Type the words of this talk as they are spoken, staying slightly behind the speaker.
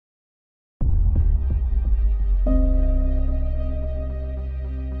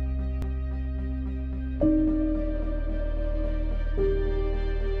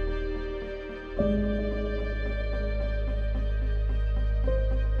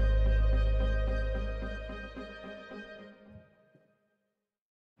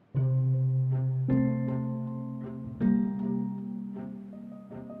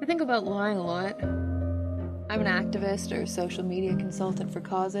think about lying a lot. I'm an activist or social media consultant for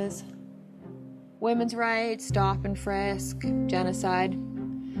causes. Women's rights, stop and frisk, genocide.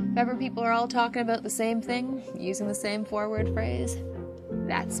 If ever people are all talking about the same thing, using the same four-word phrase,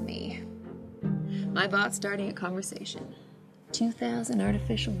 that's me. My bot's starting a conversation. 2,000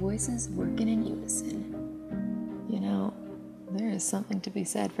 artificial voices working in unison. You know, there is something to be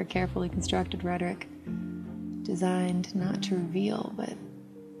said for carefully constructed rhetoric, designed not to reveal, but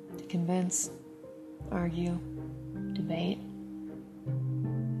to convince, argue, debate,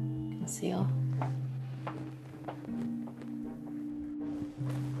 conceal.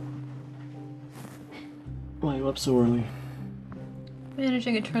 Why are you up so early?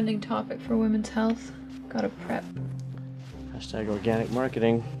 Managing a trending topic for women's health. Gotta prep. Hashtag organic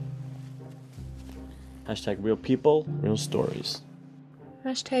marketing. Hashtag real people, real stories.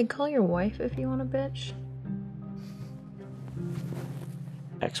 Hashtag call your wife if you want a bitch.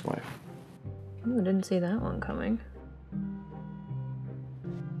 Ex-wife. Ooh, didn't see that one coming.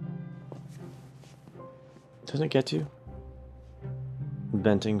 Doesn't it get to you?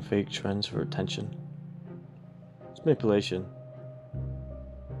 Inventing fake trends for attention. It's manipulation.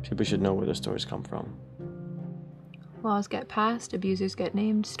 People should know where their stories come from. Laws get passed, abusers get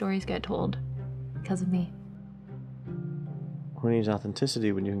named, stories get told. Because of me. Who needs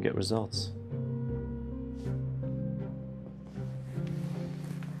authenticity when you can get results?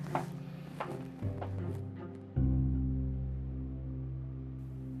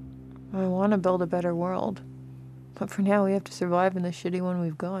 I want to build a better world. But for now, we have to survive in the shitty one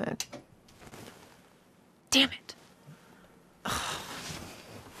we've got. Damn it!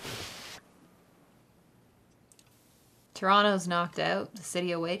 Toronto's knocked out. The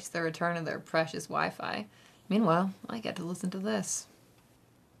city awaits the return of their precious Wi-Fi. Meanwhile, I get to listen to this.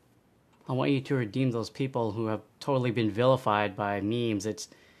 I want you to redeem those people who have totally been vilified by memes.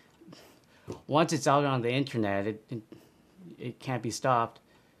 Once it's out on the internet, it can't be stopped.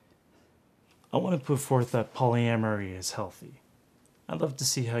 I want to put forth that polyamory is healthy. I'd love to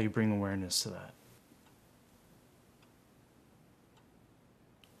see how you bring awareness to that.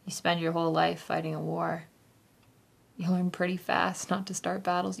 You spend your whole life fighting a war. You learn pretty fast not to start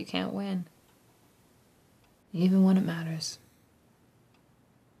battles you can't win. Even when it matters.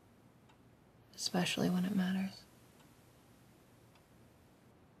 Especially when it matters.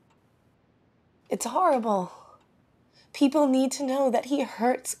 It's horrible. People need to know that he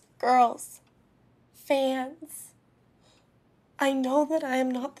hurts girls. Fans. I know that I am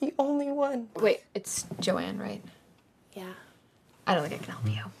not the only one. Wait, it's Joanne, right? Yeah. I don't think I can help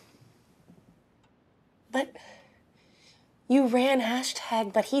you. But you ran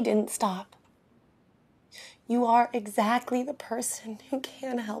hashtag, but he didn't stop. You are exactly the person who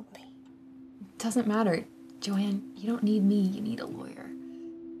can help me. It doesn't matter. Joanne, you don't need me, you need a lawyer.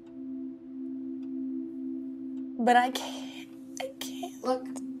 But I can't. Look,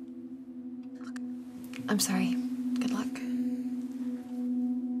 I'm sorry. Good luck.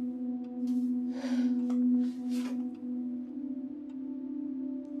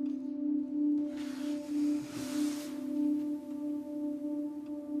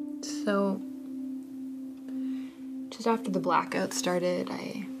 So, just after the blackout started,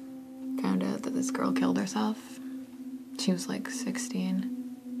 I found out that this girl killed herself. She was like 16.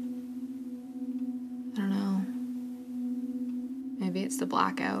 I don't know. Maybe it's the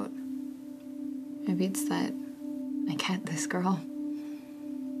blackout. Maybe it's that I can't this girl.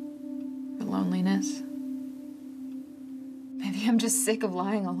 Or loneliness. Maybe I'm just sick of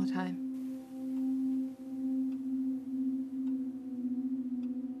lying all the time.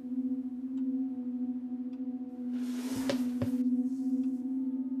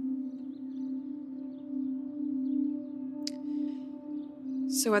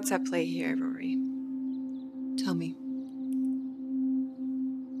 So what's at play here, Rory? Tell me.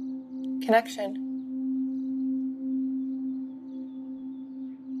 Connection.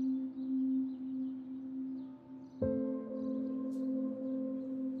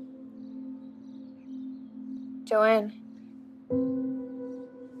 Joanne.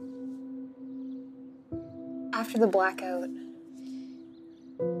 After the blackout,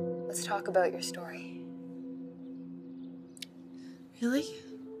 let's talk about your story. Really?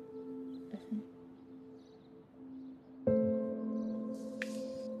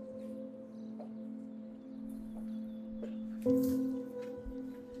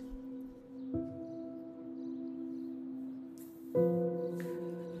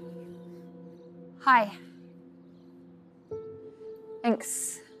 Hi.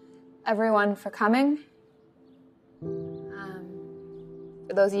 Thanks, everyone, for coming.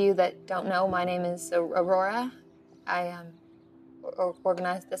 For those of you that don't know, my name is Aurora. I or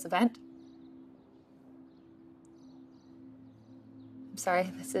organized this event. I'm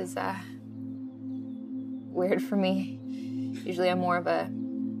sorry, this is weird for me. Usually I'm more of a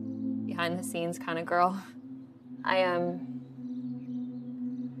behind-the-scenes kind of girl. I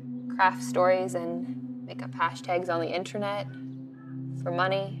craft stories and make up hashtags on the internet for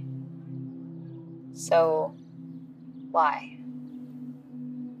money. So, lie.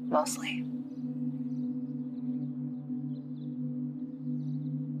 Mostly.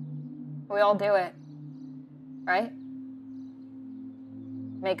 We all do it, right?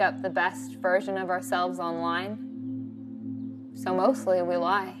 Make up the best version of ourselves online. So mostly we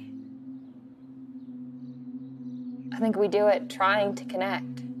lie. I think we do it trying to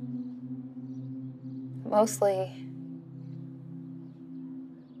connect. Mostly,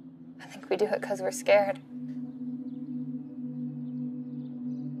 I think we do it because we're scared.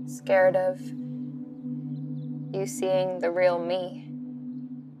 Scared of you seeing the real me.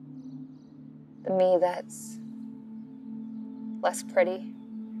 The me that's less pretty,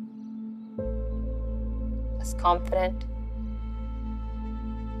 less confident,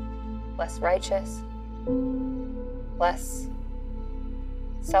 less righteous, less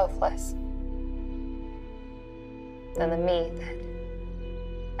selfless than the me that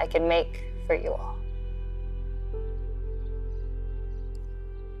I can make for you all.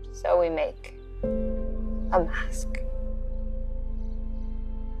 So we make a mask.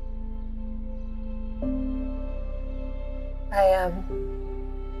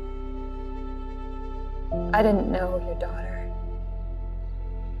 I didn't know your daughter,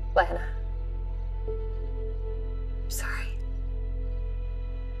 Lana. I'm sorry.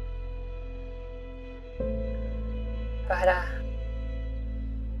 But,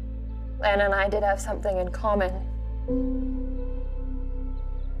 Lana and I did have something in common.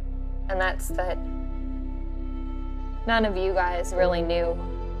 And that's that none of you guys really knew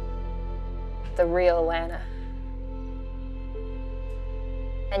the real Lana.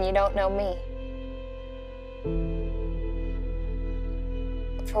 And you don't know me.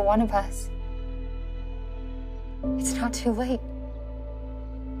 But for one of us, it's not too late.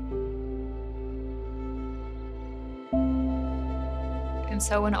 And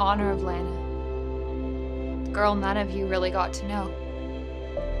so in honor of Lana, the girl none of you really got to know,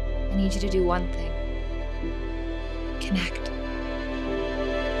 I need you to do one thing. Connect.